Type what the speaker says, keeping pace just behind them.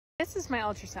This is my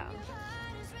ultrasound.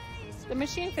 The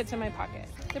machine fits in my pocket.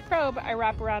 The probe I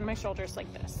wrap around my shoulders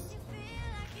like this.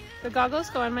 The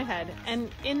goggles go on my head, and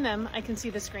in them I can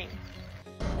see the screen.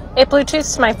 It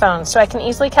Bluetooths to my phone so I can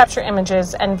easily capture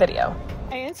images and video.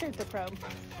 I insert the probe,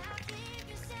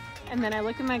 and then I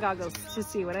look in my goggles to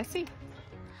see what I see.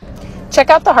 Check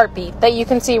out the heartbeat that you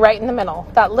can see right in the middle,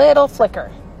 that little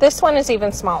flicker. This one is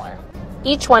even smaller.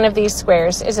 Each one of these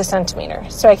squares is a centimeter,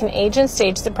 so I can age and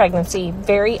stage the pregnancy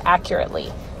very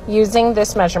accurately using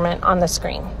this measurement on the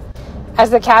screen. As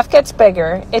the calf gets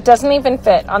bigger, it doesn't even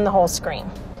fit on the whole screen.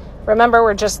 Remember,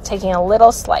 we're just taking a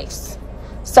little slice.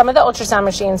 Some of the ultrasound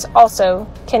machines also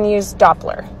can use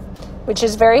Doppler, which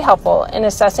is very helpful in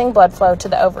assessing blood flow to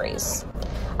the ovaries.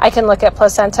 I can look at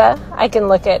placenta, I can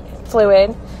look at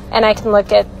fluid, and I can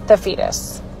look at the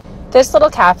fetus. This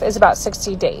little calf is about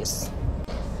 60 days.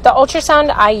 The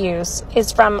ultrasound I use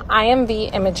is from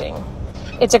IMV Imaging.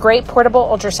 It's a great portable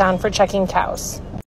ultrasound for checking cows.